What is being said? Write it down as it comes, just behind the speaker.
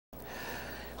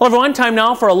Hello everyone, time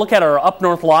now for a look at our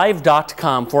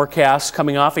upnorthlive.com forecast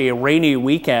coming off a rainy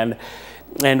weekend.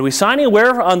 And we saw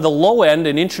anywhere on the low end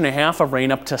 1.5 inches of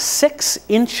rain up to 6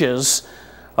 inches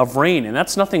of rain. And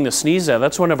that's nothing to sneeze at.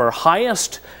 That's one of our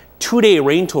highest two-day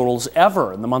rain totals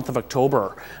ever in the month of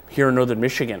October here in northern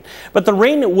Michigan. But the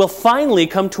rain will finally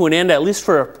come to an end, at least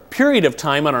for a period of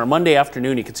time, on our Monday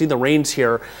afternoon. You can see the rains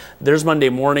here. There's Monday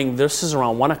morning. This is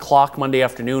around 1 o'clock Monday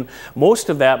afternoon. Most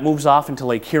of that moves off into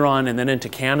Lake Huron and then into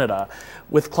Canada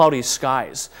with cloudy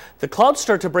skies. The clouds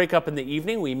start to break up in the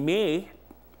evening. We may,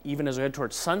 even as we head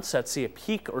towards sunset, see a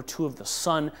peak or two of the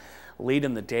sun late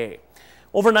in the day.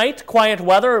 Overnight, quiet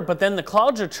weather, but then the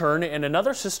clouds return and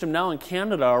another system now in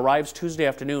Canada arrives Tuesday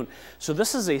afternoon. So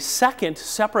this is a second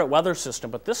separate weather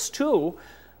system, but this too,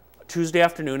 Tuesday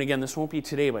afternoon, again, this won't be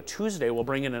today, but Tuesday will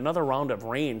bring in another round of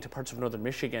rain to parts of northern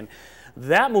Michigan.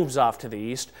 That moves off to the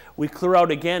east. We clear out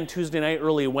again Tuesday night,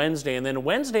 early Wednesday, and then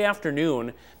Wednesday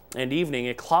afternoon and evening,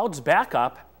 it clouds back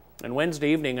up, and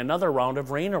Wednesday evening, another round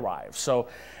of rain arrives. So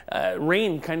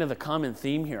rain, kind of the common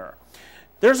theme here.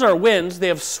 There's our winds. They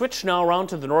have switched now around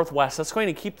to the northwest. That's going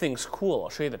to keep things cool.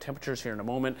 I'll show you the temperatures here in a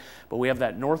moment, but we have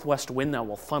that northwest wind that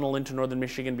will funnel into northern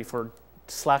Michigan before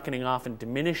slackening off and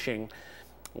diminishing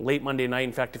late Monday night.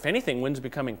 In fact, if anything, winds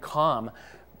becoming calm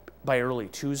by early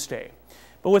Tuesday.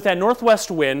 But with that northwest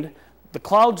wind, the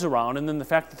clouds around, and then the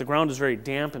fact that the ground is very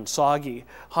damp and soggy,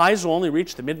 highs will only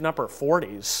reach the mid and upper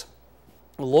 40s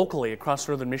locally across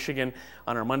northern Michigan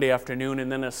on our Monday afternoon,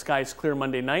 and then as skies clear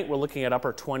Monday night, we're looking at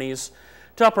upper 20s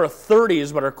to upper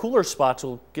 30s, but our cooler spots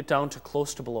will get down to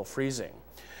close to below freezing.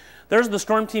 There's the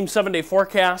Storm Team 7-day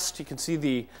forecast. You can see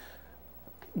the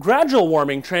gradual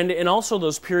warming trend and also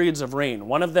those periods of rain.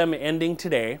 One of them ending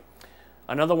today,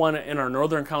 another one in our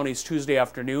northern counties Tuesday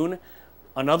afternoon,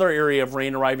 another area of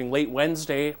rain arriving late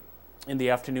Wednesday in the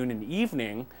afternoon and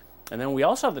evening, and then we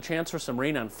also have the chance for some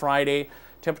rain on Friday.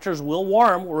 Temperatures will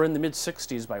warm. We're in the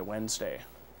mid-60s by Wednesday.